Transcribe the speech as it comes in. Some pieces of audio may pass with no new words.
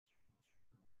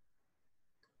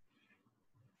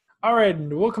All right,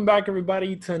 and welcome back,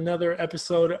 everybody, to another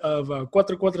episode of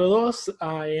Cuatro Cuatro Dos.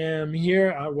 I am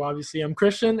here. Obviously, I'm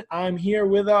Christian. I'm here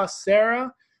with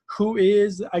Sarah, who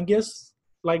is, I guess,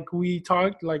 like we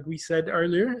talked, like we said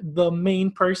earlier, the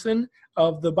main person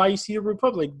of the Bayou City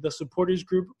Republic, the supporters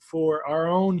group for our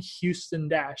own Houston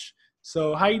Dash.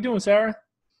 So, how you doing, Sarah?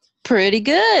 Pretty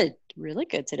good. Really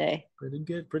good today. Pretty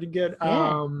good, pretty good.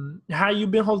 Yeah. How you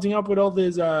been holding up with all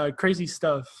this crazy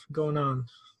stuff going on?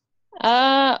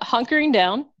 Hunkering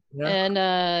down Yeah,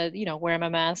 and wearing my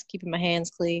mask, keeping my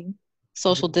hands clean,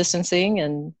 social distancing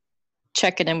and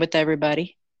checking in with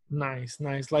everybody. nice,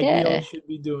 nice. Like we all Yeah. should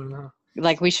be doing, huh?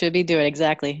 Like we should be doing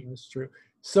exactly. That's true.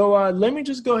 So let me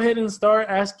just go ahead and start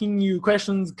asking you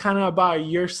questions kind of about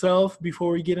yourself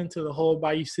before we get into the whole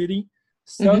Bayou City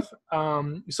hmm stuff.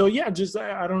 So yeah, just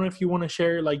I don't know if you want to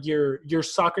share like your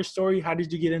soccer story. How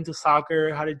did you get into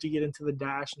soccer? How did you get into the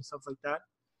dash and stuff like that?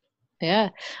 Yeah.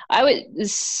 I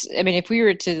mean, if we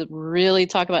were to really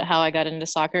talk about how I got into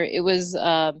soccer, it was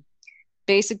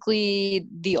basically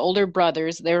the older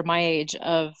brothers, they were my age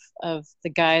of the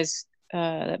guys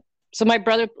so my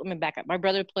brother, let me back up. My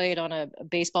brother played on a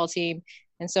baseball team,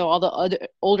 and so all the other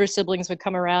older siblings would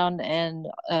come around, and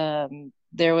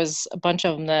there was a bunch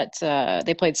of them that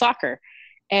they played soccer,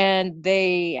 and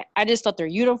I just thought their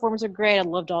uniforms were great. I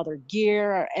loved all their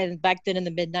gear, and back then in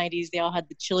the mid '90s, they all had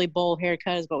the chili bowl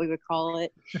haircut, is what we would call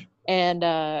it, and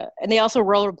they also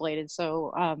rollerbladed.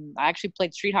 So I actually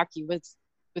played street hockey with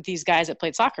these guys that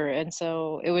played soccer, and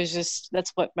so it was just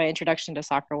that's what my introduction to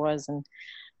soccer was, and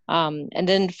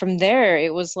then from there,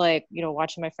 it was like,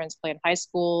 watching my friends play in high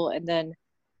school. And then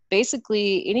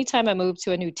basically, anytime I moved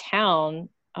to a new town,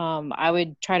 I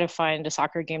would try to find a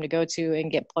soccer game to go to and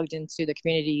get plugged into the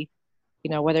community,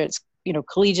 whether it's,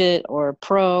 collegiate or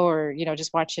pro or,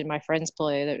 just watching my friends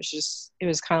play. It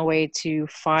was kind of a way to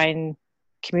find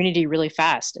community really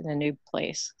fast in a new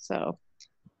place. So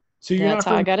So you're that's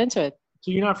not how I from got into it.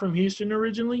 so you're not from Houston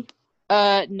originally?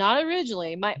 Not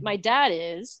originally. My dad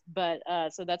is, but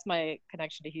so that's my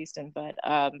connection to Houston. But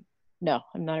no,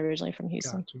 I'm not originally from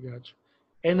Houston. Gotcha, gotcha.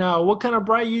 And what kind of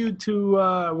brought you to?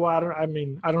 Well, I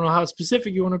don't know how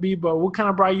specific you want to be, but what kind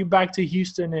of brought you back to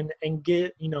Houston and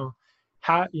get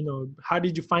how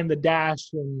did you find the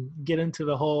dash and get into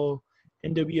the whole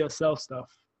NWSL stuff?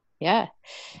 Yeah.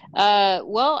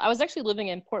 Well, I was actually living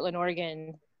in Portland,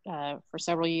 Oregon, for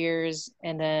several years,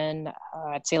 and then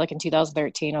I'd say like in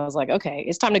 2013, I was like, okay,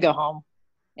 it's time to go home.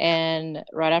 And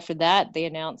right after that, they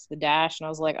announced the dash, and I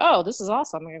was like, oh, this is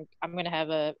awesome! I'm gonna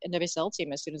have a NWSL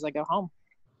team as soon as I go home.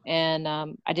 And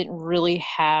I didn't really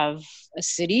have a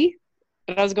city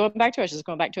that I was going back to. I was just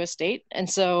going back to a state, and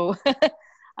so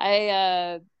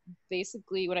I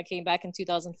basically when I came back in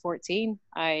 2014,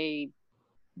 I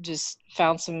just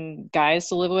found some guys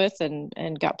to live with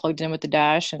and got plugged in with the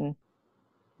dash, and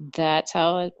that's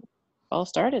how it all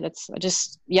started. That's I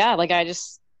just yeah, like I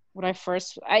just when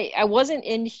I wasn't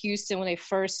in Houston when they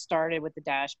first started with the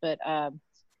dash, but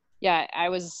yeah, I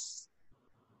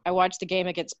watched the game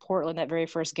against Portland, that very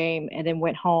first game, and then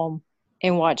went home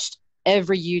and watched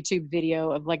every YouTube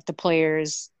video of like the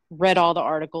players, read all the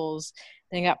articles,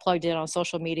 then got plugged in on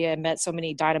social media and met so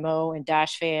many Dynamo and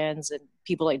Dash fans and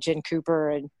people like Jen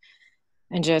Cooper,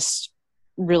 and just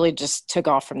really just took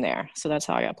off from there. So that's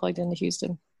how I got plugged into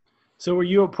Houston. So were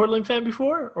you a Portland fan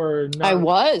before or I not?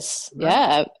 was, Nice.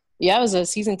 yeah. Yeah, I was a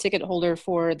season ticket holder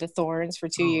for the Thorns for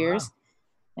two Oh wow. years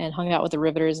and hung out with the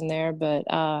Riveters in there. But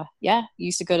yeah,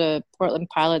 used to go to Portland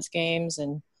Pilots games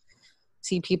and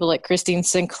see people like Christine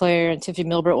Sinclair and Tiffany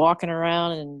Milbert walking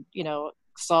around, and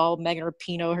saw Megan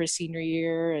Rapinoe her senior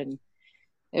year, and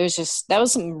it was just that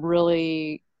was some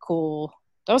really cool.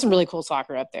 That was some really cool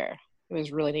soccer up there. It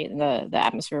was really neat, and the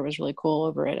atmosphere was really cool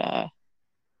over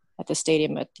at the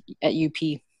stadium at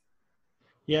UP.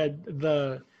 Yeah,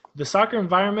 the soccer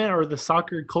environment or the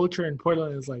soccer culture in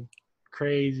Portland is like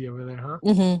crazy over there, huh?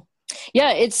 hmm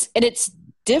Yeah, it's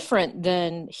different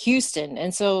than Houston,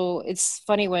 and so it's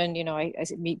funny when I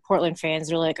meet Portland fans.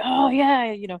 They're like, "Oh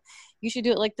yeah, you should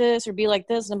do it like this or be like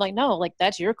this," and I'm like, "No, like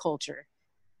that's your culture.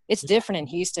 It's different in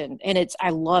Houston, and I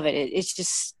love it. It's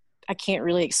just I can't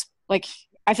really like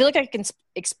I feel like I can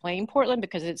explain Portland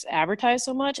because it's advertised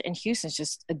so much, and Houston's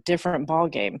just a different ball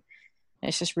game.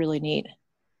 It's just really neat.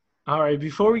 All right,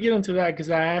 before we get into that,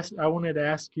 because I wanted to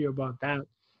ask you about that.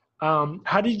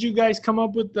 How did you guys come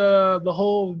up with the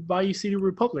whole Bayou City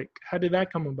Republic? How did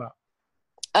that come about?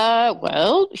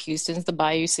 Well, Houston's the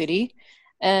Bayou City.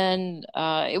 And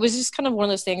it was just kind of one of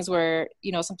those things where,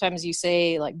 sometimes you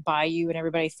say like Bayou and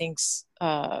everybody thinks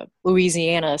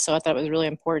Louisiana. So I thought it was really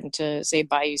important to say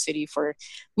Bayou City for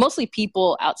mostly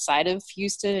people outside of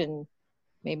Houston.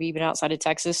 maybe even outside of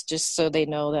Texas, just so they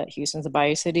know that Houston's a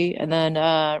Bayou city. And then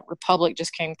Republic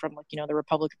just came from like, the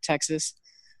Republic of Texas.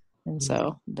 And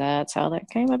so that's how that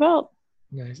came about.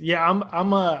 Nice. Yeah,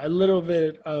 I'm a little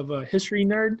bit of a history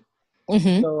nerd.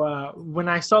 Mm-hmm. So when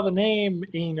I saw the name,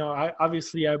 I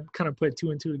kind of put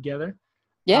two and two together.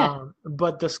 Yeah.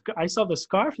 But I saw the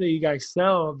scarf that you guys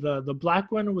sell, the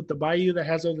black one with the bayou that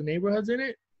has all the neighborhoods in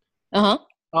it. Uh-huh.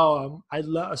 I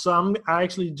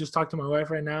actually just talked to my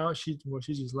wife right now. She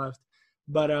just left,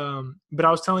 but I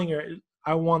was telling her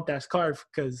I want that scarf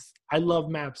because I love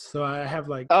maps. So I have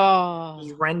like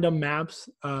just random maps.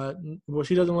 Well,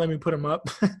 she doesn't let me put them up,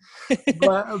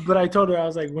 but I told her, I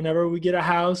was like, whenever we get a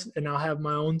house and I'll have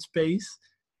my own space,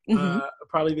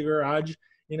 probably the garage,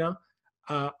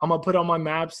 I'm gonna put on my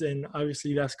maps, and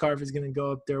obviously that scarf is gonna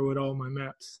go up there with all my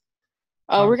maps.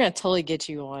 Oh, we're gonna totally get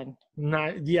you one.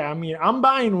 I'm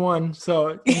buying one.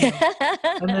 So,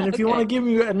 and then if you want to give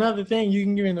me another thing, you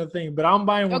can give me another thing. But I'm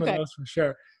buying one of those for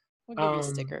sure. We'll give you a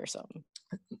sticker or something.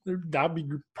 That'd be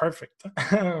perfect.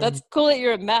 That's cool that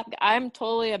you're a map. I'm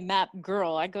totally a map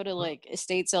girl. I go to like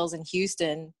estate sales in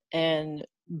Houston and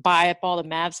buy up all the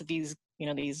maps of these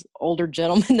older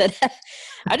gentlemen that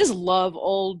I just love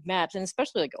old maps, and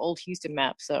especially like old Houston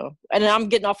maps. So, and I'm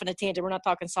getting off on a tangent. We're not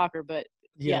talking soccer, but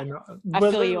I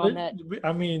feel you on that.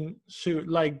 I mean, shoot,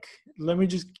 like, let me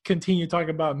just continue talking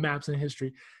about maps and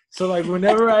history. So, like,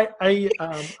 whenever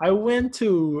I went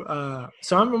to,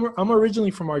 so I'm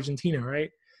originally from Argentina, right?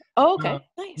 Oh, okay,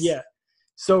 nice. Yeah.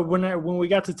 So when we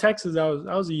got to Texas, I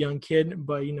was a young kid,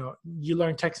 but you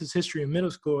learn Texas history in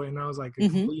middle school, and I was like a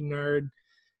complete nerd.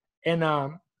 And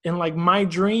like my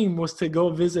dream was to go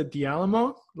visit the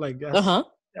Alamo. Like,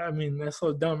 I mean, that's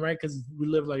so dumb, right? Because we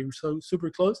live like so super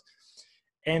close.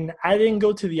 And I didn't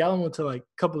go to the Alamo till like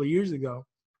a couple of years ago.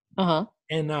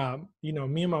 And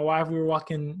me and my wife, we were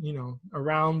walking,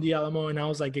 around the Alamo, and I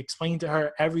was like explaining to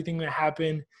her everything that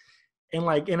happened. And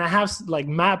I have like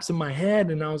maps in my head,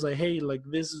 and I was like, hey, like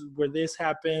this is where this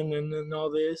happened, and then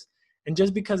all this. And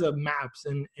just because of maps,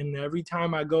 and every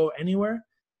time I go anywhere,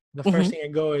 the first thing I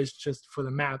go is just for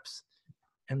the maps,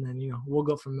 and then we'll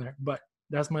go from there. But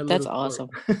that's my that's awesome.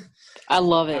 I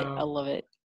love it. I love it.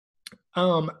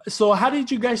 So how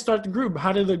did you guys start the group?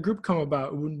 How did the group come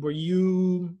about? How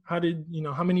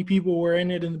many people were in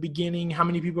it in the beginning? How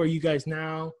many people are you guys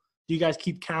now? Do you guys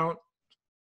keep count?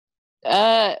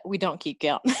 We don't keep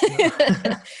count.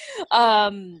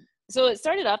 So it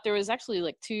started off, there was actually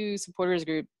like two supporters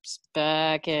groups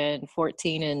back in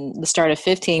 14 and the start of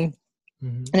 15.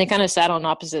 And they kind of sat on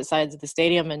opposite sides of the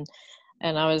stadium, and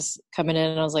I was coming in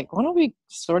and I was like, why don't we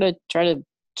sort of try to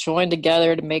join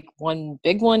together to make one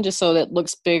big one, just so that it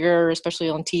looks bigger, especially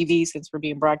on TV since we're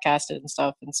being broadcasted and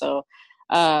stuff. And so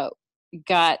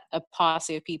got a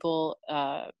posse of people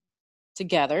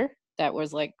together that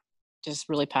was like just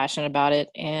really passionate about it.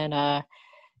 And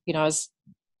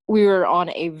we were on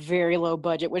a very low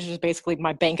budget, which was basically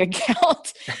my bank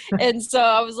account. And so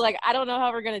I was like, I don't know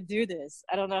how we're going to do this.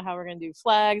 I don't know how we're going to do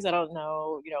flags. I don't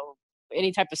know,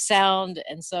 any type of sound.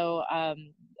 And so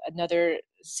another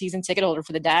season ticket holder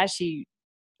for the Dash,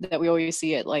 that we always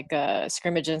see at like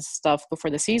scrimmage and stuff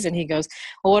before the season, he goes,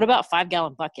 well, what about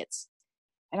 5-gallon buckets?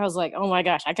 And I was like, oh my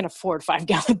gosh, I can afford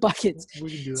 5-gallon buckets.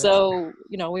 So,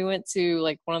 we went to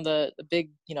like one of the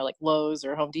big, like Lowe's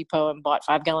or Home Depot and bought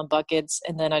 5-gallon buckets.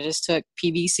 And then I just took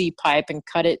PVC pipe and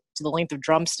cut it to the length of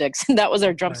drumsticks. And that was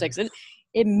our drumsticks. Nice. And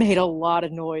it made a lot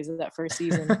of noise in that first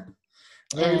season.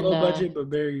 Very low budget, but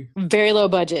very low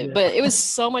budget. Yeah. But it was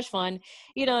so much fun.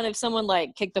 And if someone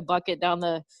like kicked the bucket down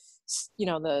the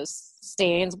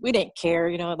stands, we didn't care.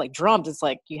 Like drums, it's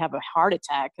like you have a heart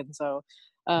attack. And so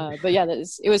but yeah,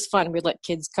 it was fun. We'd let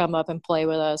kids come up and play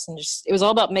with us, and it was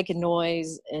all about making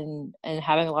noise and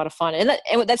having a lot of fun. And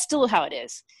that's still how it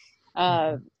is.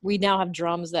 We now have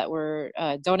drums that were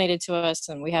donated to us,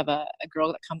 and we have a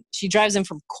girl that she drives in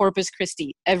from Corpus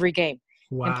Christi every game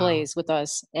and plays with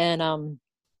us. And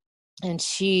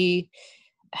she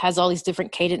has all these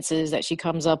different cadences that she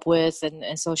comes up with,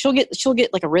 and so she'll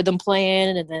get like a rhythm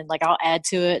playing, and then like I'll add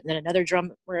to it, and then another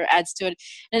drummer adds to it,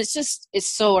 and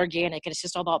it's so organic, and it's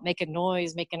just all about making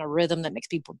noise, making a rhythm that makes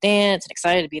people dance and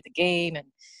excited to be at the game, and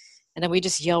then we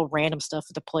just yell random stuff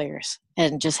at the players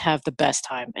and just have the best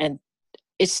time. And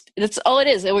that's all it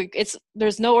is.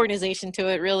 There's no organization to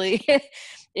it really.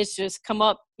 It's just come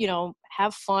up,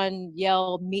 have fun,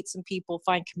 yell, meet some people,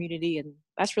 find community, and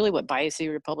that's really what Bayou City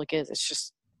Republic is. It's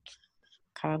just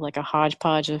kind of like a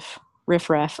hodgepodge of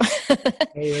riffraff.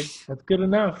 Hey, that's good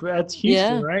enough. That's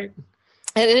Houston, right?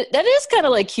 That is kind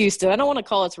of like Houston. I don't want to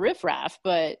call it riffraff,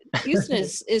 but Houston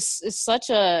is such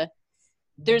a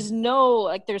there's no,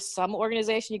 like, there's some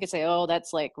organization you could say, oh,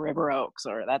 that's like River Oaks,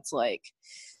 or that's like,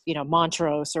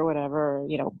 Montrose or whatever,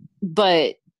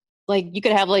 but like you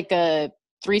could have like a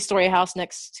 3-story house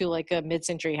next to like a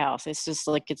mid-century house. It's just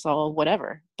like, it's all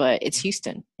whatever, but it's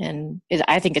Houston, and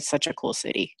I think it's such a cool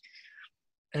city.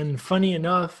 And funny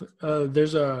enough,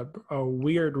 there's a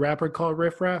weird rapper called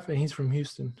Riff Raff, and he's from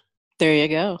Houston. There you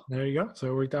go. There you go. So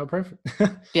it worked out perfect.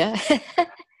 Yeah.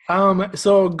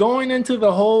 So going into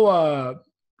the whole,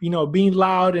 being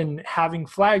loud and having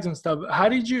flags and stuff, how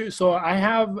did you, so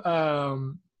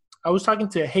I was talking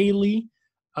to Haley.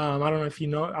 I don't know if you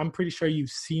know, I'm pretty sure you've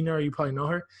seen her. You probably know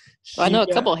her. I know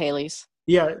a couple of Haleys.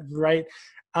 Yeah, right.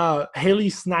 Haley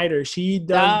Snyder. She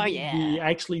does the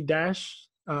Actually Dash,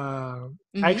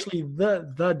 actually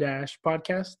the Dash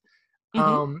podcast.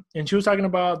 And she was talking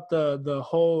about the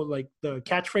whole, like, the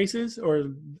catchphrases,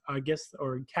 or I guess,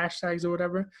 or hashtags or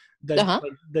whatever. Like,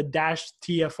 the Dash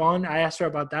TF on. I asked her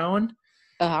about that one.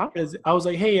 Because I was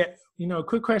like, hey,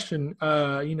 quick question.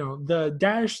 The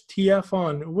Dash TF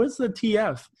on, what's the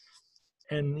TF?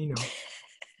 And then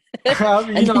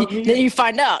you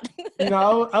find out.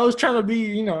 I was trying to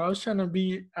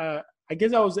be, I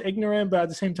guess I was ignorant, but at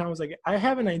the same time I was like, I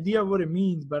have an idea of what it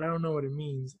means, but I don't know what it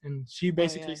means. And she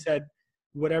basically said,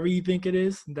 whatever you think it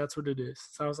is, that's what it is.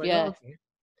 So I was like, oh, okay.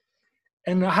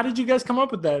 And how did you guys come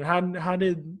up with that? How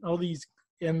did all these,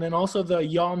 and then also the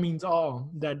y'all means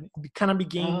all, that kind of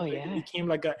became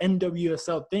like a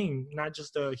NWSL thing, not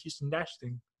just a Houston Dash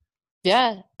thing.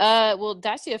 Yeah. Well,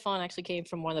 Dash TF on actually came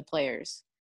from one of the players.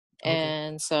 Okay.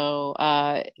 And so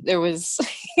there was,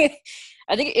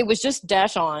 I think it was just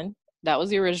Dash on. That was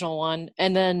the original one.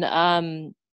 And then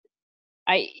I'm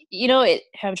trying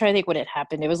to think when it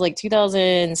happened. It was like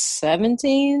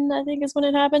 2017, I think is when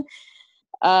it happened.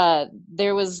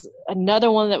 There was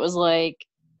another one that was like,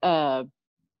 I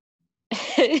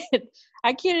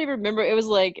can't even remember. It was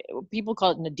like, people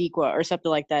call it Nadiqua or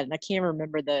something like that. And I can't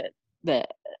remember the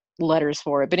letters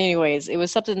for it. But anyways, it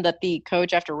was something that the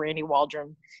coach after Randy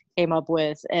Waldrum came up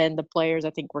with, and the players, I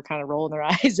think, were kind of rolling their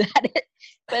eyes at it.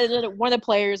 But then one of the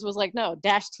players was like, no,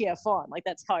 Dash TF on. Like,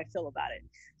 that's how I feel about it.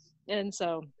 And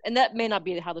so, and that may not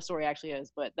be how the story actually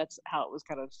is, but that's how it was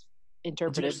kind of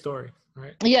interpreted. It's your story,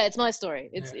 right? Yeah, it's my story.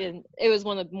 It was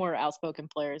one of the more outspoken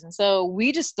players. And so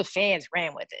the fans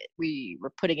ran with it. We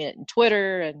were putting it in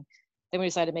Twitter, and then we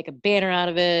decided to make a banner out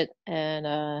of it.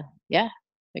 And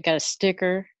we got a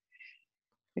sticker.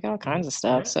 We got all kinds of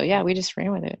stuff. So we just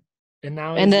ran with it. And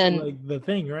now it's like the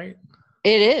thing, right?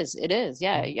 It is.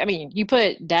 Yeah. I mean, you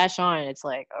put Dash on, it's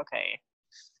like, okay,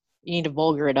 you need to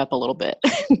vulgar it up a little bit.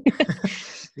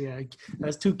 Yeah,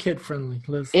 that's too kid friendly.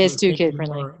 It's too kid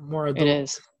friendly. More adult. It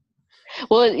is.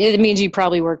 Well, it means you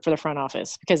probably work for the front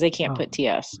office, because they can't put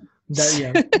TS.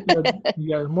 Yeah,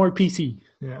 more PC.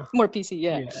 Yeah. More PC,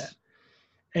 yeah.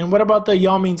 And what about the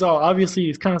y'all means all? Obviously,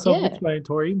 it's kind of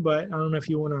self-explanatory, but I don't know if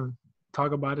you want to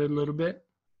talk about it a little bit.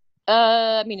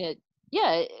 I mean, it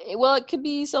could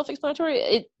be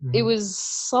self-explanatory. It was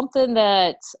something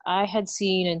that I had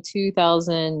seen in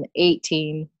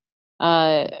 2018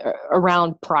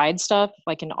 around Pride stuff,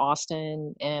 like in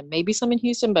Austin and maybe some in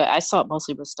Houston, but I saw it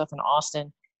mostly with stuff in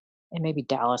Austin and maybe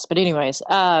Dallas. But anyways,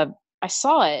 I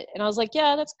saw it and I was like,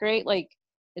 yeah, that's great. Like,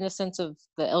 in the sense of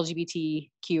the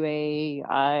LGBTQA,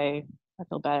 I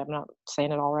feel bad, I'm not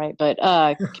saying it all right, but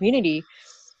community.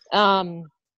 And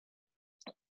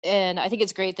I think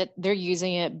it's great that they're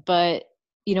using it, but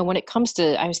when it comes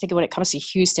to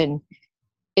Houston,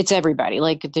 it's everybody.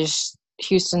 Like,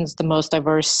 Houston's the most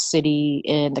diverse city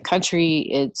in the country.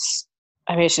 It's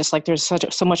just like, there's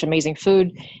so much amazing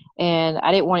food, and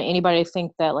I didn't want anybody to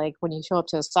think that, like, when you show up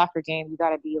to a soccer game, you got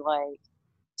to be like,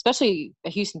 especially a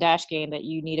Houston Dash game, that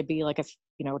you need to be like a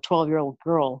 12-year-old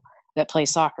girl that plays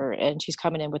soccer, and she's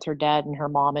coming in with her dad and her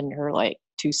mom and her like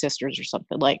 2 sisters or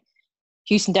something. Like,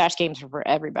 Houston Dash games are for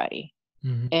everybody.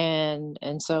 Mm-hmm.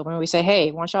 And so when we say,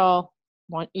 hey, want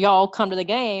y'all come to the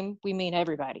game, we mean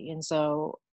everybody. And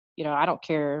so, I don't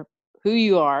care who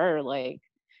you are or like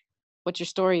what your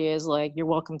story is, like, you're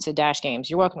welcome to Dash games.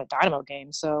 You're welcome to Dynamo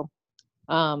games. So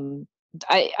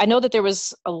I know that there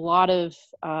was a lot of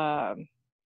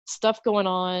stuff going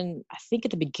on, I think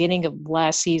at the beginning of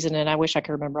last season, and I wish I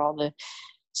could remember all the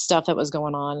stuff that was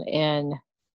going on. And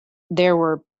there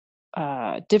were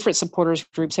different supporters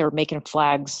groups that were making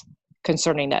flags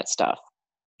concerning that stuff.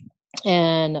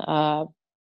 And,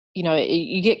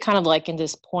 you get kind of like in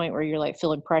this point where you're like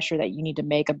feeling pressure that you need to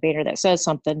make a banner that says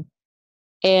something.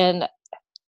 And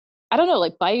I don't know,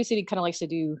 like, Bayou City kind of likes to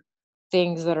do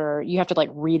things that you have to like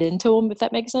read into them, if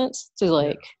that makes sense, to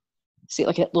like see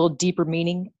like a little deeper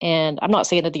meaning. And I'm not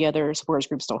saying that the other supporters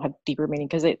groups don't have deeper meaning,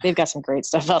 because they've got some great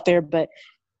stuff out there, but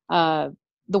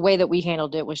the way that we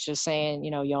handled it was just saying,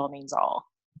 y'all means all.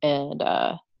 And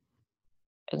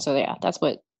so yeah, that's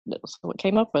what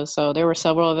came up with. So there were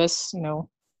several of us,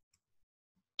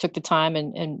 took the time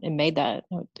and made that.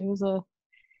 It was a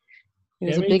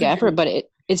big effort, but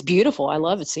it's beautiful. I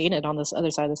love seeing it on this other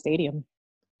side of the stadium.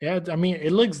 Yeah, I mean,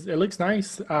 it looks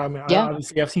nice. Yeah.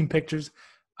 Obviously, I've seen pictures.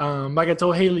 Like I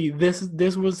told Haley, this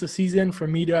was the season for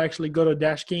me to actually go to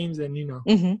Dash games, and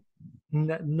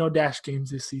no Dash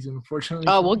games this season, unfortunately.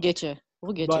 Oh, we'll get you.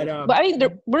 But I mean,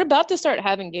 we're about to start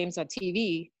having games on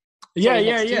TV.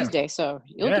 Yeah. Tuesday, so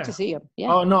you'll get to see them.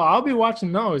 Yeah. Oh no, I'll be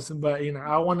watching those, but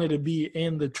I wanted to be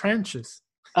in the trenches.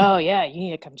 Oh yeah, you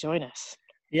need to come join us.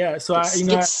 Yeah, so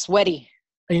get sweaty.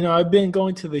 I've been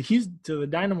going to the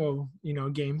Dynamo,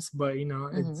 games, but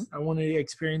I wanted to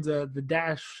experience the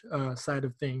Dash side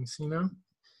of things,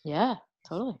 Yeah,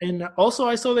 totally. And also,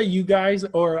 I saw that you guys,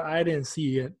 or I didn't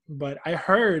see it, but I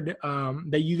heard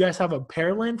that you guys have a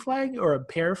Pearland flag or a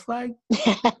pear flag.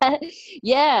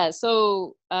 Yeah.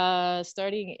 So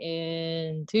starting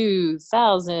in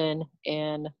 2000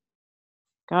 and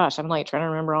gosh, I'm like trying to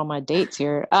remember all my dates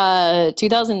here.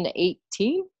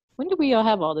 2018. When did we all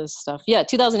have all this stuff? Yeah,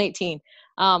 2018.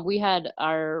 We had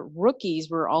our rookies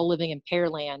were all living in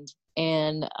Pearland,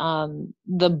 and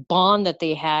the bond that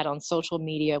they had on social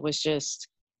media was just,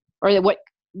 or what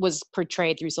was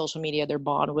portrayed through social media, their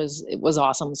bond was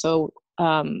awesome. So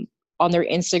on their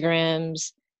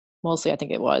Instagrams, mostly I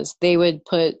think it was, they would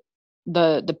put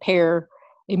the pear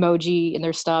emoji in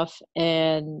their stuff,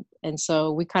 and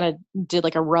so we kind of did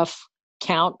like a rough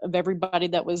count of everybody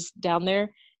that was down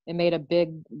there and made a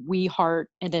big we heart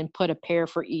and then put a pear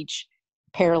for each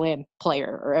Pearland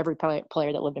player, or every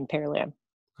player that lived in Pearland.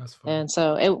 That's fun. And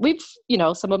so we've,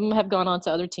 some of them have gone on to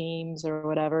other teams or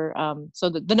whatever. So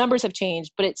the numbers have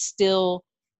changed, but it's still,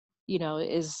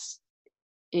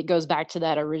 it goes back to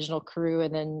that original crew.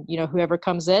 And then, whoever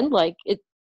comes in, like it,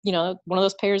 one of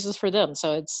those pairs is for them.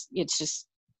 So it's just,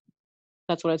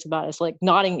 that's what it's about. It's like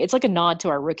nodding. It's like a nod to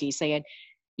our rookies saying,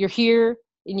 you're here.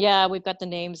 And yeah, we've got the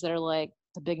names that are like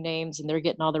the big names and they're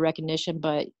getting all the recognition,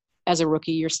 but as a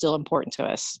rookie, you're still important to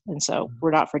us. And so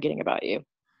we're not forgetting about you.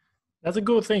 That's a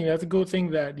good thing. That's a good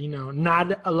thing that,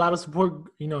 not a lot of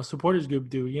supporters group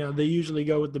do. They usually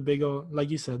go with the big old, like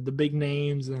you said, the big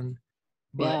names,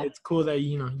 but it's cool that,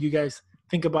 you guys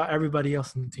think about everybody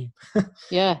else in the team.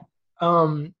 Yeah.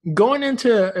 Going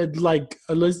into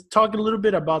let's talk a little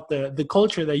bit about the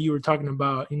culture that you were talking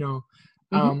about,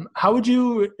 how would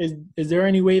is there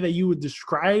any way that you would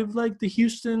describe like the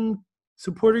Houston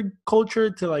supporter culture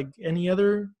to like any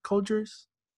other cultures?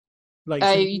 Like,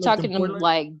 are you talking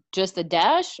like just the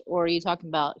Dash, or are you talking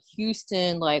about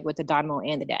Houston, like with the Dynamo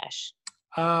and the Dash?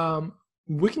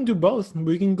 We can do both.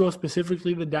 We can go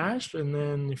specifically the Dash, and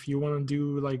then if you want to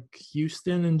do like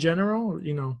Houston in general,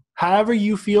 however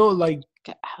you feel like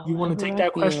you want to take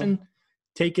that question,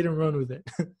 take it and run with it.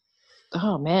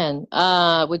 Oh man,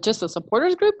 with just the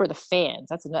supporters group or the fans?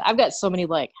 I've got so many.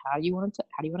 Like, how do you want to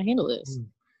handle this?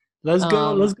 Let's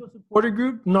go supporter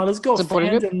group. No, let's go fans,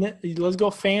 group? and then let's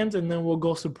go fans, and then we'll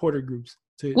go supporter groups.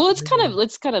 Well, it's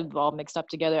kind of all mixed up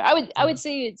together. I would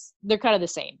say they're kind of the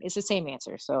same. It's the same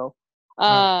answer. So,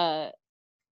 I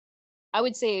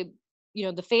would say,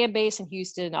 the fan base in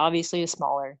Houston obviously is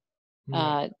smaller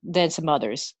than some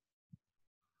others,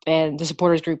 and the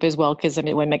supporters group as well, because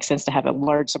it would make sense to have a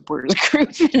large supporters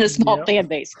group and a small fan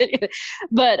base.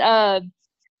 But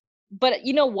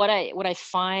what I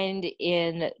find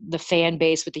in the fan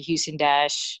base with the Houston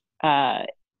Dash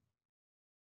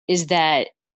is that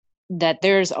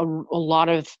there's a lot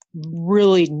of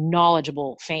really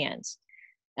knowledgeable fans,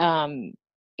 and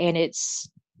it's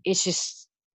just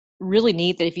really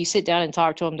neat that if you sit down and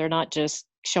talk to them, they're not just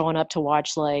showing up to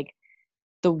watch like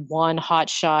the one hot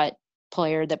shot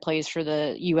player that plays for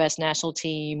the U.S. national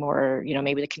team or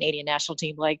maybe the Canadian national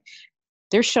team. Like,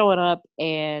 they're showing up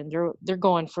and they're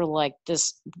going for like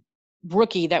this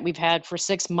rookie that we've had for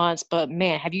 6 months. But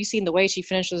man, have you seen the way she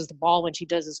finishes the ball when she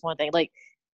does this one thing? Like,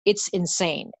 it's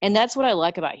insane. And that's what I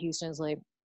like about Houston is like,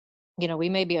 we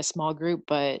may be a small group,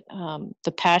 but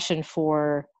the passion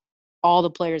for all the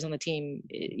players on the team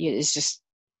is just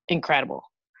incredible.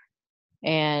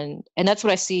 And that's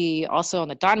what I see also on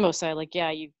the Dynamo side. Like,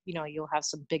 yeah, you'll have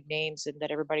some big names and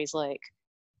that everybody's like,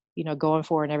 going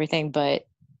for and everything, but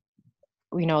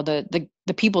the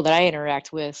people that I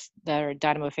interact with that are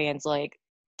Dynamo fans, like,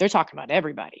 they're talking about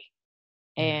everybody.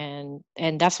 And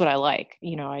that's what I like.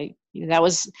 I'm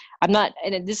not,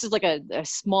 and this is like a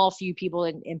small few people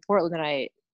in Portland that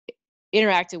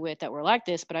interacted with that were like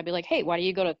this, but I'd be like, hey, why do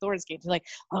you go to Thorns games? They're like,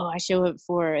 oh, I show up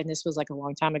for, and this was like a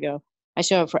long time ago, I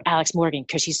show up for Alex Morgan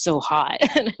because she's so hot.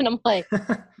 And I'm like,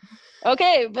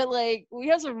 okay, but like we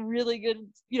have some really good,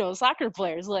 soccer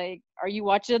players. Like, are you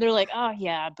watching? They're like, oh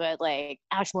yeah, but like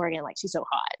Alex Morgan, like she's so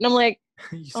hot. And I'm like,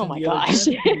 You oh said my the other gosh.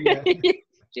 time? Yeah.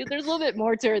 Dude, there's a little bit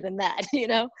more to her than that,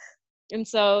 And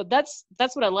so that's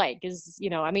what I like is,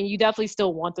 I mean, you definitely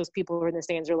still want those people who are in the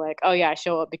stands are like, oh yeah, I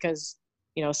show up because,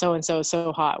 so and so is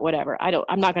so hot, whatever.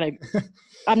 I'm not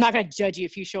gonna judge you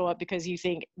if you show up because you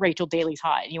think Rachel Daly's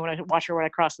hot and you want to watch her run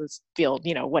across this field,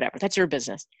 whatever. That's your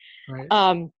business.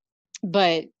 Right.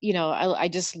 But I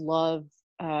just love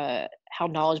how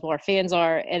knowledgeable our fans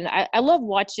are, and I love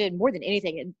watching more than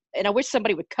anything. And I wish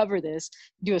somebody would cover this,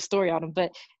 do a story on them.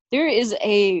 But there is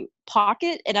a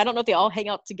pocket, and I don't know if they all hang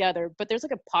out together, but there's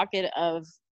like a pocket of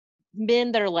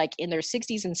men that are like in their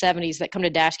 60s and 70s that come to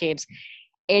Dash games.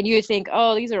 And you think,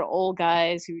 oh, these are old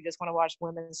guys who just want to watch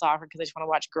women's soccer because they just want to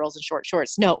watch girls in short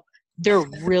shorts. No, they're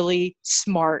really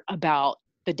smart about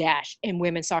the Dash and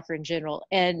women's soccer in general.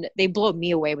 And they blow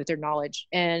me away with their knowledge.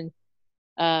 And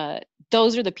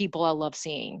those are the people I love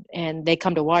seeing. And they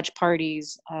come to watch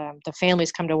parties. The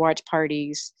families come to watch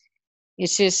parties.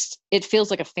 It's just, it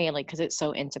feels like a family because it's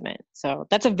so intimate. So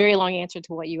that's a very long answer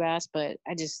to what you asked, but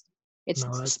it's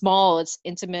small, it's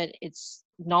intimate, it's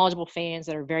knowledgeable fans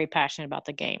that are very passionate about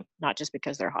the game, not just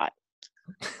because they're hot.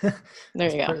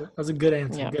 There you go. That's a good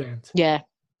answer. Yeah. Good answer. Yeah.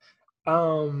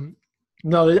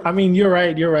 No, I mean, you're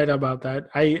right about that.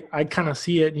 I kind of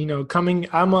see it,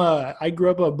 I grew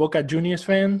up a Boca Juniors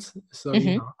fans. So,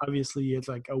 obviously it's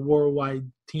like a worldwide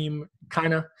team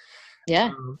kind of.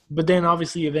 Yeah. But then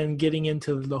obviously then getting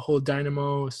into the whole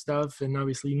Dynamo stuff and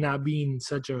obviously not being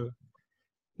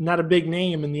not a big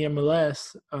name in the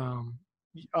MLS,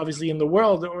 obviously in the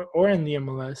world or in the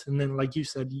MLS. And then like you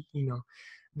said,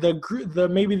 the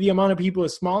maybe the amount of people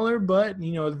is smaller, but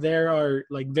they are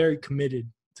like very committed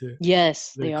to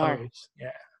yes, they colors. are.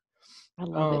 Yeah. I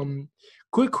love it.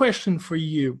 Quick question for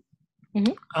you.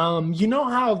 Mm-hmm. You know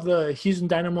how the Houston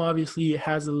Dynamo obviously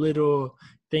has a little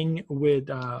thing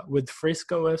with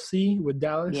Frisco FC with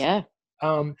Dallas? Yeah.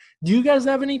 Do you guys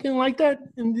have anything like that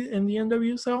in the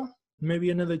NWSL?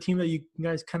 Maybe another team that you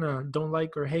guys kind of don't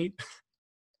like or hate?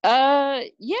 Yeah,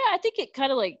 I think it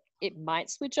kind of like it might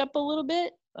switch up a little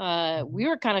bit. We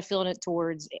were kind of feeling it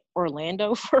towards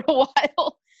Orlando for a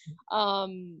while.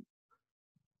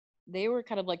 They were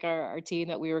kind of like our team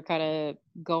that we were kind of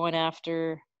going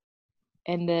after.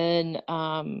 And then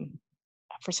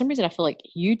for some reason I feel like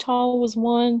Utah was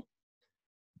one.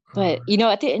 But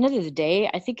at the end of the day,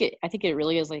 I think it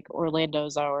really is like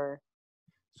Orlando's our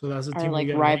like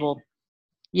rival. Hate.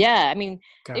 Yeah, I mean,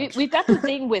 we've got the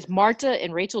thing with Marta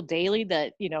and Rachel Daly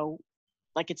that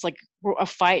like it's like a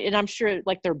fight, and I'm sure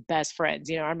like they're best friends.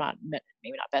 I'm not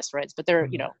maybe not best friends, but they're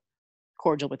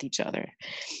cordial with each other.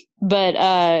 But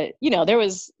there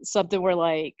was something where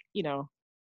like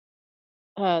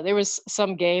there was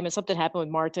some game and something happened with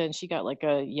Marta, and she got like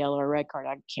a yellow or red card.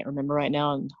 I can't remember right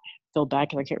now, and feel back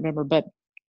and I can't remember, but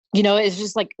it's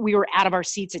just like we were out of our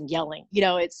seats and yelling.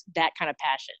 It's that kind of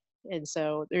passion. And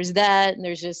so there's that, and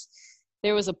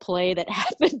there was a play that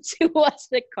happened to us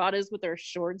that caught us with our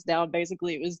shorts down.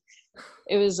 Basically,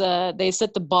 it was they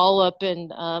set the ball up,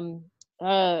 and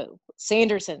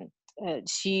Sanderson,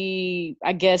 she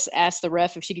I guess asked the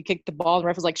ref if she could kick the ball. The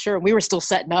ref was like, sure. And we were still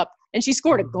setting up, and she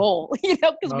scored a goal,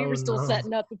 because we were still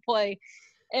setting up the play.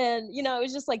 And it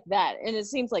was just like that. And it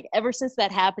seems like ever since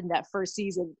that happened that first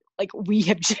season, like we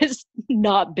have just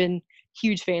not been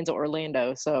huge fans of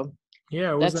Orlando. So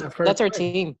yeah, that's our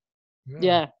team.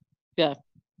 Yeah.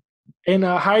 And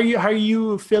how are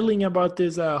you feeling about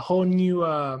this whole new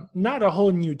not a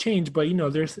whole new change, but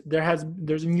there's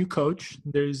a new coach,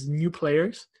 there's new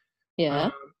players,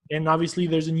 and obviously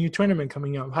there's a new tournament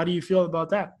coming up. How do you feel about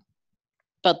that?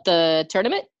 About the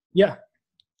tournament? Yeah.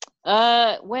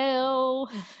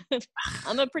 Well,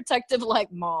 I'm a protective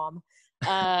like mom.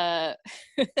 I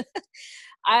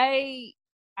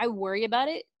worry about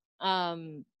it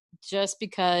just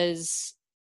because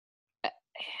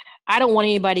I don't want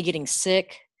anybody getting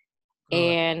sick,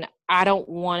 and I don't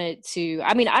want it to.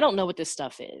 I mean, I don't know what this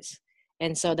stuff is,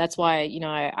 and so that's why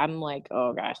I'm like,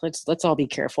 oh gosh, let's all be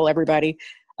careful, everybody,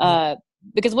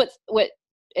 because what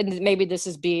and maybe this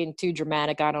is being too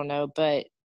dramatic, I don't know, but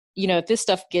if this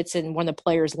stuff gets in one of the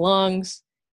players' lungs,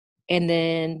 and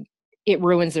then it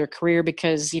ruins their career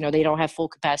because they don't have full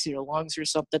capacity of lungs or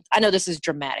something. I know this is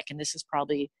dramatic, and this is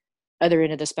probably other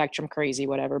end of the spectrum, crazy,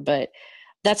 whatever, but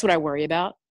that's what I worry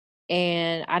about.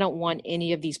 And I don't want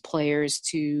any of these players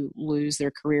to lose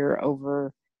their career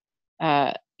over,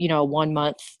 a 1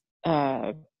 month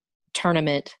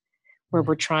tournament where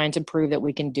we're trying to prove that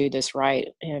we can do this right,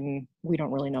 and we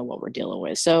don't really know what we're dealing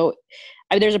with. So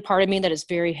there's a part of me that is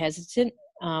very hesitant.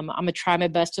 I'm gonna try my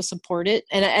best to support it,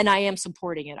 and I am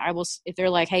supporting it. I will, if they're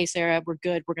like, "Hey, Sarah, we're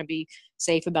good. We're gonna be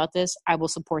safe about this." I will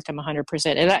support them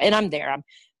 100%, and I'm there.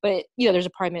 But there's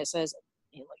a part of me that says,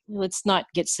 "Let's not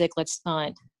get sick. Let's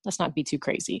not be too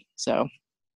crazy." So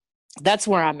that's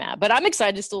where I'm at. But I'm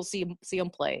excited to still see them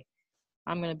play.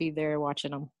 I'm gonna be there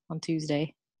watching them on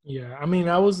Tuesday. Yeah, I mean,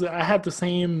 I had the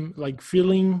same like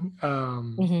feeling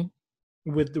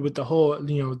with the whole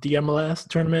the MLS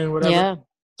tournament or whatever. Yeah.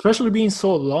 Especially being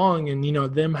so long, and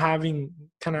them having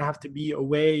kind of have to be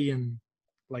away, and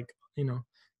like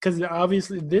because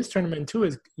obviously this tournament too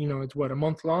is it's what, a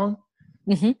month long.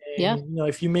 Mm-hmm. And,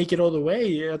 if you make it all the way,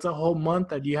 it's a whole month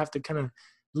that you have to kind of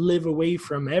live away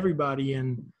from everybody,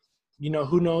 and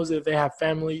who knows if they have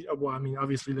family. Well, I mean,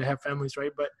 obviously they have families,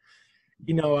 right? But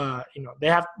they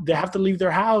have to leave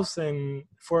their house and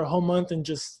for a whole month and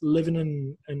just living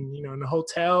in in a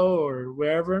hotel or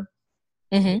wherever.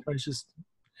 Mm-hmm. It's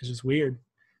just weird.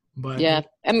 But yeah,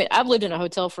 I mean, I've lived in a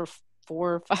hotel for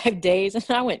 4 or 5 days and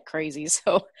I went crazy.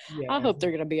 So I hope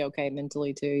they're gonna be okay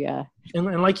mentally too. Yeah.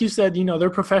 And like you said, they're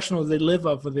professionals. They live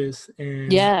off of this,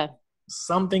 and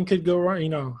something could go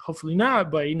wrong. Hopefully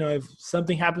not, but if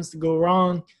something happens to go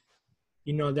wrong,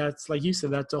 that's, like you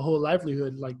said, that's a whole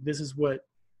livelihood. Like, this is what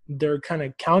they're kind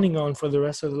of counting on for the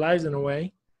rest of their lives in a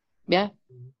way. Yeah.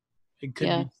 It could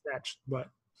be snatched, but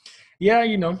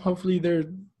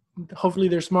hopefully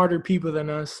they're smarter people than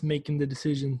us making the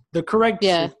decision, the correct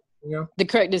decision, the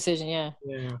correct decision. Yeah.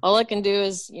 All I can do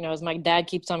is, as my dad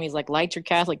keeps telling me, he's like, light your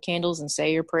Catholic candles and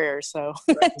say your prayers. So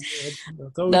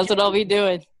that's what I'll be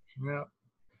doing. Yeah.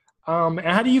 And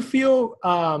how do you feel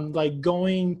like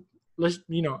going?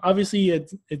 Obviously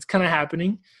it's kind of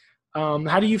happening.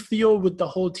 How do you feel with the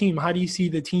whole team? How do you see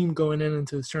the team going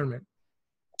into this tournament?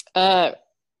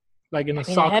 Like in a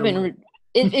soccer.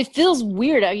 It feels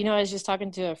weird. I was just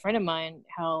talking to a friend of mine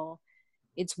how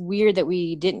it's weird that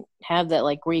we didn't have that,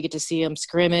 like, where you get to see them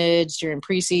scrimmage during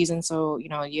preseason. So,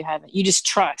 you just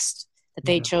trust that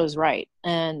they chose right.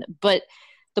 But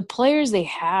the players they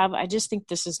have, I just think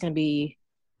this is going to be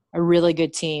a really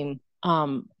good team.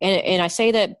 And I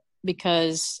say that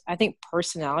because I think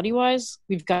personality-wise,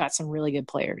 we've got some really good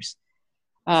players.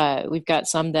 We've got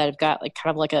some that have got like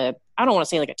kind of like I don't want to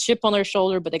say like a chip on their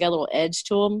shoulder, but they got a little edge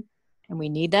to them, and we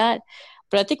need that.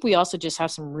 But I think we also just have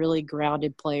some really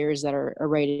grounded players that are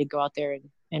ready to go out there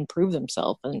and prove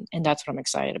themselves, and that's what I'm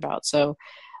excited about. So,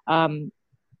 I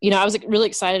was really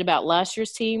excited about last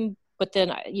year's team, but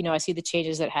then, I see the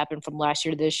changes that happened from last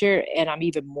year to this year, and I'm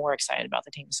even more excited about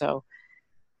the team. So,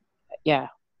 yeah,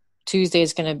 Tuesday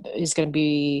is gonna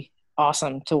be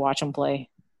awesome to watch them play.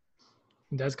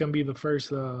 That's gonna be the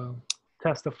first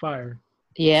test of fire.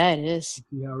 Yeah, it is.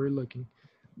 See how we're looking.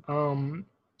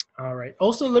 All right.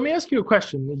 Also, let me ask you a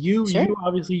question. You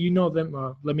obviously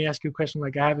them. Let me ask you a question.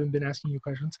 Like, I haven't been asking you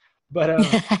questions, but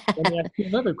let me ask you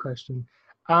another question.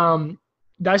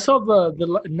 I saw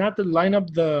the not the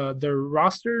lineup, the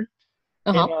roster.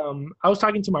 And, I was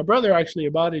talking to my brother actually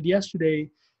about it yesterday,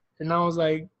 and I was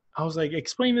like,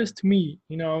 explain this to me.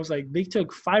 I was like, they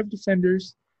took 5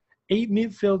 defenders, 8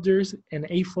 midfielders, and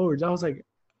 8 forwards. I was like,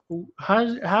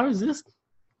 how is this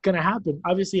gonna happen?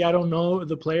 Obviously, I don't know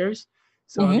the players,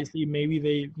 so obviously maybe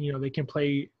they can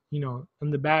play in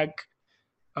the back.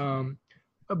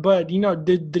 But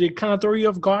did it kind of throw you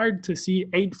off guard to see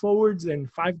 8 forwards and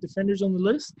 5 defenders on the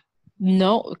list?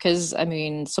 No, because I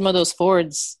mean, some of those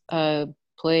forwards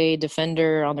play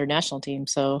defender on their national team.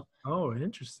 So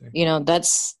interesting.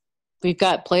 We've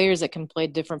got players that can play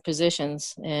different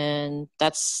positions, and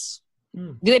that's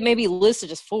they may be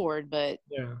listed as forward, but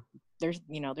they're I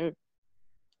mean,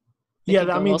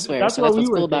 elsewhere, that's so what that's we what's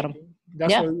were cool thinking. about them.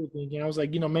 That's what we were thinking. I was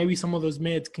like, maybe some of those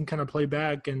mids can kind of play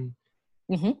back, and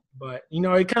but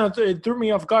it threw me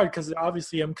off guard because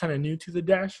obviously I'm kind of new to the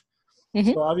Dash,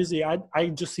 so obviously I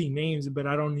just see names, but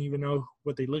I don't even know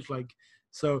what they look like.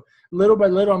 So little by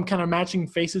little, I'm kind of matching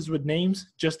faces with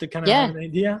names just to kind of have an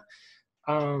idea.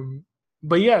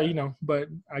 But but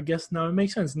I guess now it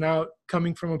makes sense. Now,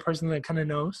 coming from a person that kind of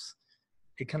knows,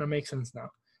 it kind of makes sense now.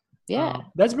 Yeah.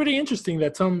 That's pretty interesting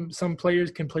that some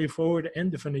players can play forward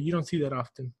and defender. You don't see that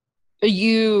often.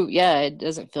 It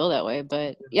doesn't feel that way.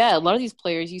 But, a lot of these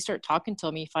players, you start talking to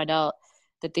them, you find out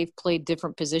that they've played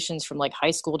different positions from, like,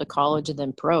 high school to college and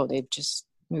then pro. They've just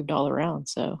moved all around,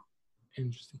 so.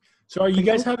 Interesting. So are you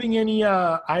guys having any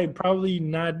probably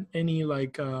not any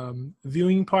like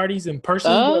viewing parties in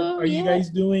person, but are you guys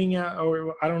doing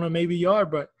or I don't know, maybe you are,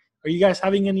 but are you guys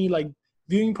having any like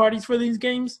viewing parties for these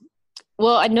games?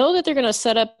 Well, I know that they're going to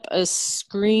set up a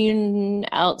screen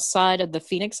outside of the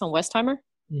Phoenix on Westheimer,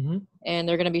 Mm-hmm. and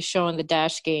they're going to be showing the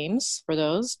Dash games for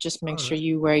those. Just make All sure right.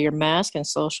 you wear your mask and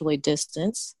socially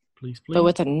distance. Please, But please.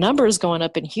 with the numbers going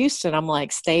up in Houston, I'm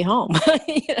like, stay home.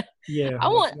 Yeah, that's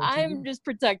what you I'm do. just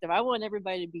protective. I want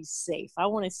everybody to be safe. I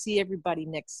want to see everybody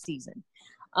next season.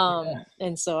 Yeah.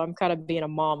 And so I'm kind of being a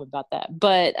mom about that.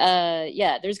 But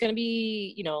yeah, there's going to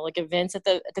be, like events at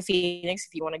the Phoenix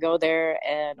if you want to go there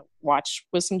and watch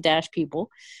with some Dash people.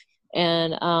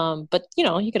 And but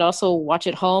you could also watch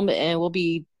at home, and we'll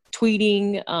be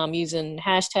tweeting using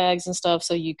hashtags and stuff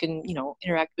so you can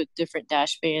interact with different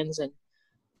Dash fans. And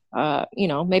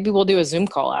maybe we'll do a Zoom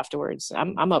call afterwards.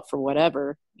 I'm up for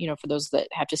whatever, for those that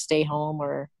have to stay home,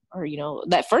 or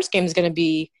that first game is going to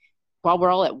be while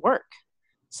we're all at work.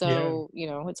 Yeah. So,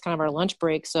 it's kind of our lunch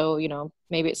break. So,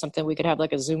 maybe it's something we could have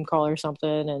like a Zoom call or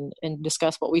something, and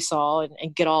discuss what we saw,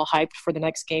 and get all hyped for the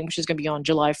next game, which is going to be on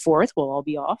July 4th. We'll all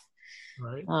be off.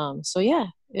 Right. So yeah,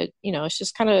 it's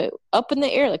just kind of up in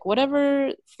the air. Like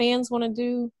whatever fans want to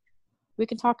do, we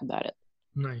can talk about it.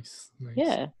 Nice.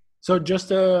 Yeah. So just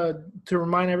to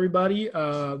remind everybody,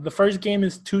 the first game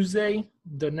is Tuesday,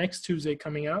 the next Tuesday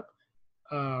coming up,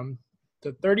 the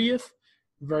 30th,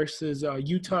 versus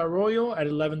Utah Royal at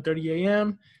 11:30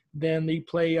 a.m. Then they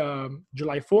play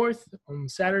July 4th on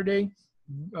Saturday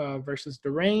versus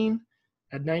the Rain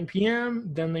at 9 p.m.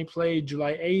 Then they play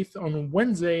July 8th on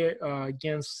Wednesday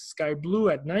against Sky Blue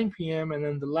at 9 p.m. And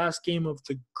then the last game of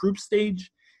the group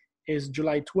stage is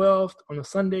July 12th on a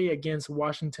Sunday against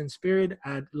Washington Spirit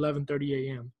at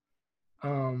 11:30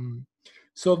 a.m.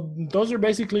 So those are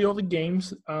basically all the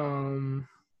games.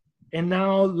 And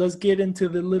now let's get into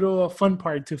the little fun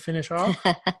part to finish off.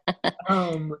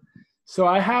 So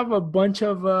I have a bunch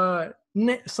of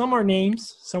some are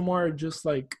names, some are just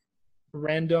like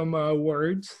random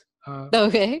words.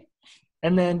 Okay.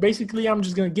 And then basically I'm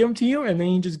just gonna give them to you, and then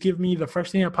you just give me the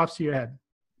first thing that pops to your head.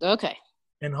 Okay.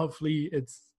 And hopefully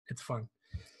it's fun.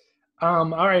 All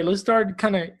right, let's start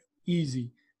kind of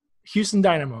easy. Houston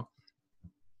Dynamo.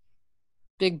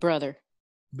 Big Brother.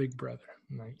 Big Brother.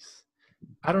 Nice.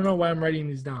 I don't know why I'm writing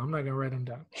these down. I'm not gonna write them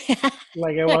down.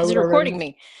 Like, why Because would you're I write recording them?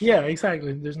 me. Yeah,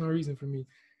 exactly. There's no reason for me.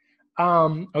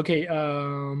 Okay.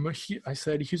 I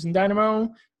said Houston Dynamo.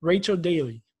 Rachel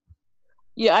Daly.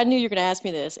 Yeah, I knew you were gonna ask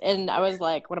me this, and I was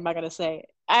like, "What am I gonna say?"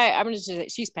 I'm gonna just say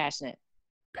she's passionate.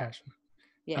 Passion.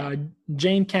 Yeah.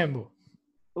 Jane Campbell.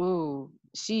 Ooh,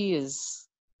 she's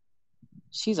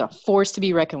a force to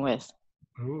be reckoned with.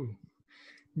 Ooh.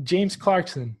 James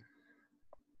Clarkson.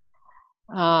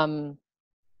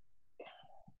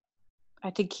 I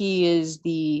think he is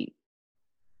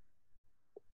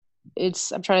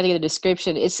I'm trying to think of the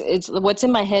description. It's what's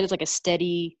in my head is like a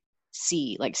steady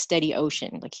sea, like steady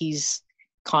ocean. Like he's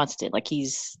constant. Like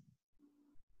he's,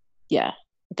 yeah,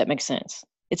 if that makes sense.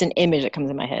 It's an image that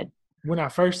comes in my head. When I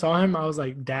first saw him, I was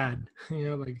like, Dad.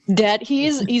 Like Dad.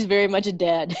 He's very much a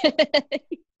dad.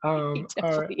 He all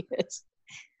definitely is.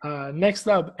 Next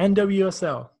up,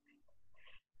 NWSL.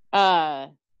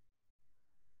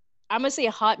 I'm gonna say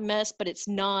a hot mess, but it's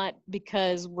not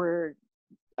because we're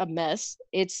a mess.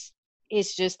 It's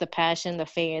just the passion, the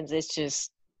fans.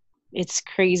 It's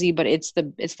crazy, but it's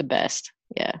the best.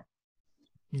 Yeah.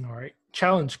 All right.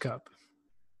 Challenge Cup.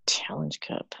 Challenge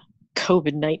Cup.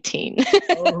 COVID-19.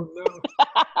 Oh no.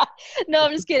 No,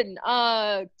 I'm just kidding.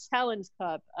 Challenge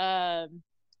Cup.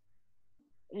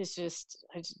 It's just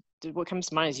what comes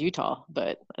to mind is Utah,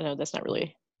 but I know that's not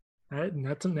really. All right,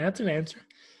 that's an answer.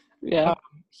 Yeah.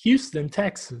 Houston,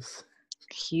 Texas.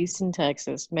 Houston,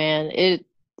 Texas. Man, it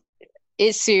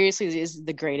seriously is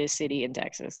the greatest city in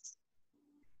Texas.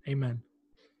 Amen.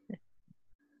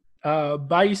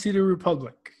 Bayou City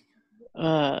Republic.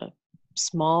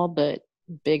 Small but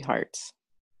big hearts.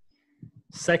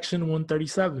 Section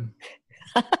 137.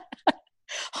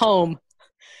 Home.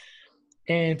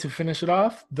 And to finish it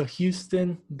off, the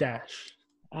Houston Dash.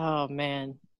 Oh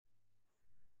man.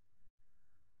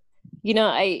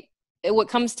 What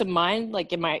comes to mind, like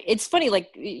it's funny,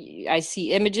 like I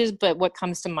see images, but what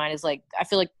comes to mind is like, I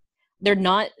feel like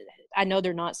I know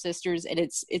they're not sisters, and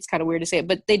it's kind of weird to say it,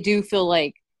 but they do feel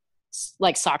like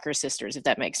soccer sisters, if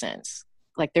that makes sense.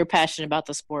 Like they're passionate about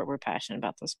the sport. We're passionate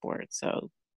about the sport. So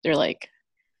they're like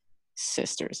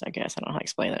sisters, I guess. I don't know how to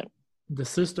explain it. The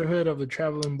sisterhood of the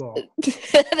traveling ball.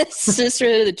 The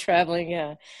sisterhood of the traveling.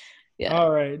 Yeah. Yeah.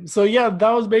 All right. So yeah,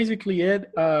 that was basically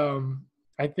it.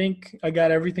 I think I got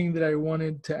everything that I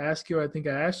wanted to ask you. I think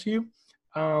I asked you.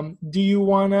 Do you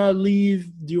want to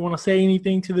leave? Do you want to say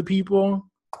anything to the people?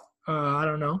 I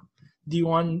don't know. Do you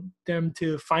want them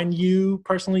to find you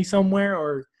personally somewhere,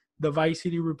 or the Vice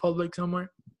City Republic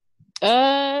somewhere?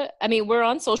 I mean, we're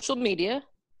on social media,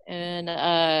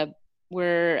 and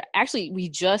we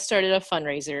just started a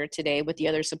fundraiser today with the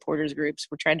other supporters groups.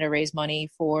 We're trying to raise money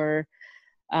for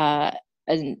uh,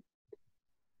 an,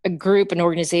 a group, an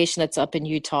organization that's up in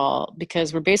Utah,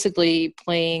 because we're basically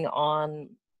playing on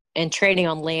and trading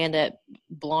on land that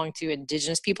belong to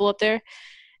indigenous people up there.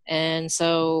 And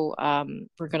so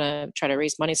we're gonna try to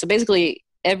raise money. So basically,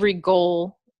 every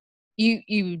goal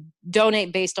you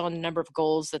donate based on the number of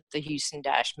goals that the Houston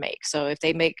Dash makes. So if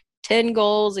they make 10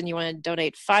 goals and you want to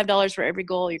donate $5 for every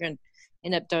goal, you're going to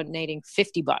end up donating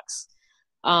 $50.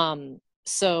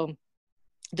 So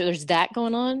there's that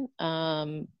going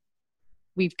on.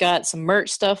 We've got some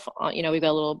merch stuff on, we've got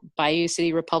a little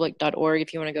bayoucityrepublic.org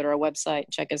if you want to go to our website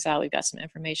and check us out. We've got some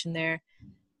information there.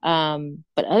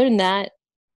 But other than that,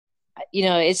 I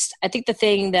think the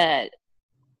thing that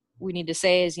we need to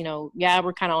say is,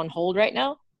 we're kind of on hold right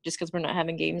now just because we're not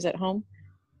having games at home.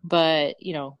 But,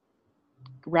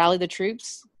 rally the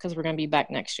troops, because we're going to be back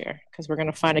next year, because we're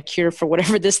going to find a cure for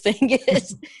whatever this thing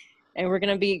is. And we're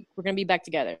going to be back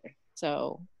together.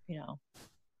 So,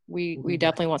 we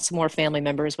definitely want some more family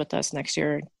members with us next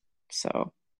year.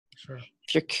 So Sure.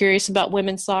 If you're curious about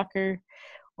women's soccer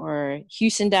or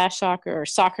Houston Dash soccer or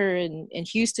soccer in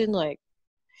Houston,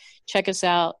 check us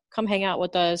out. Come hang out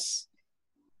with us.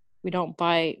 We don't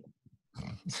bite.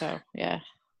 So, yeah.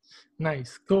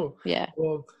 Nice. Cool. Yeah.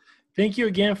 Well, thank you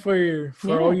again for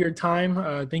all your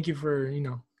time. Thank you for,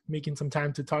 making some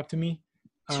time to talk to me.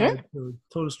 Sure. To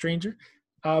a total stranger.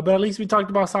 But at least we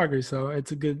talked about soccer, so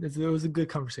it was a good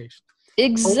conversation.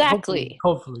 Exactly.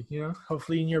 Hopefully,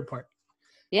 hopefully in your part.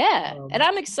 Yeah. And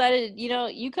I'm excited.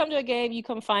 You come to a game, you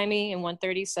come find me in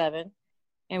 137,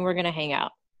 and we're going to hang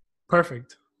out.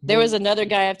 Perfect. There was another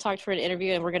guy I've talked for an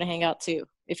interview, and we're going to hang out too,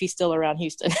 if he's still around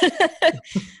Houston.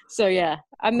 So, yeah,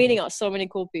 I'm meeting so many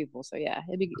cool people. So, yeah,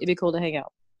 it'd be cool to hang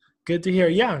out. Good to hear.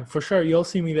 Yeah, for sure. You'll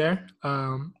see me there.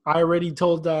 I already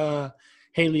told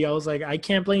Haley, I was like, I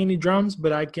can't play any drums,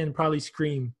 but I can probably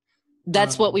scream.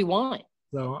 That's what we want.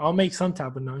 So I'll make some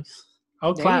type of noise.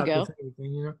 I'll There clap you go. if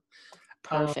anything,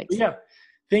 Perfect. Yeah.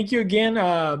 Thank you again.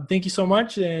 Thank you so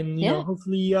much. And,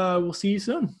 hopefully we'll see you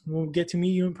soon. We'll get to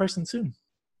meet you in person soon.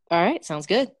 All right. Sounds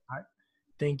good. All right.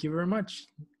 Thank you very much.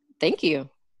 Thank you.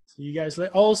 So you guys,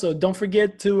 also don't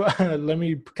forget to, let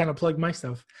me kind of plug my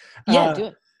stuff. Yeah, do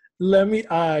it. Let me,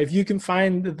 if you can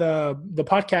find the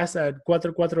podcast at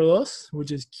 442,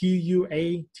 which is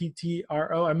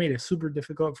QUATTRO. I made it super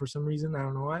difficult for some reason. I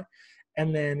don't know why.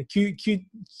 And then QUATRRO.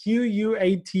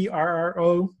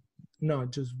 No,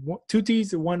 just two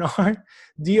T's, one R,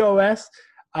 DOS,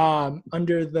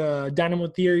 under the Dynamo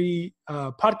Theory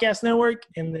podcast network.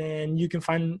 And then you can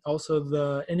find also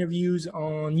the interviews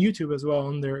on YouTube as well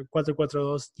on their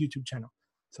 442 YouTube channel.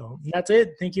 So that's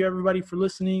it. Thank you, everybody, for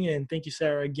listening. And thank you,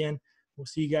 Sarah, again. We'll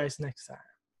see you guys next time.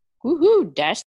 Woohoo! Dash.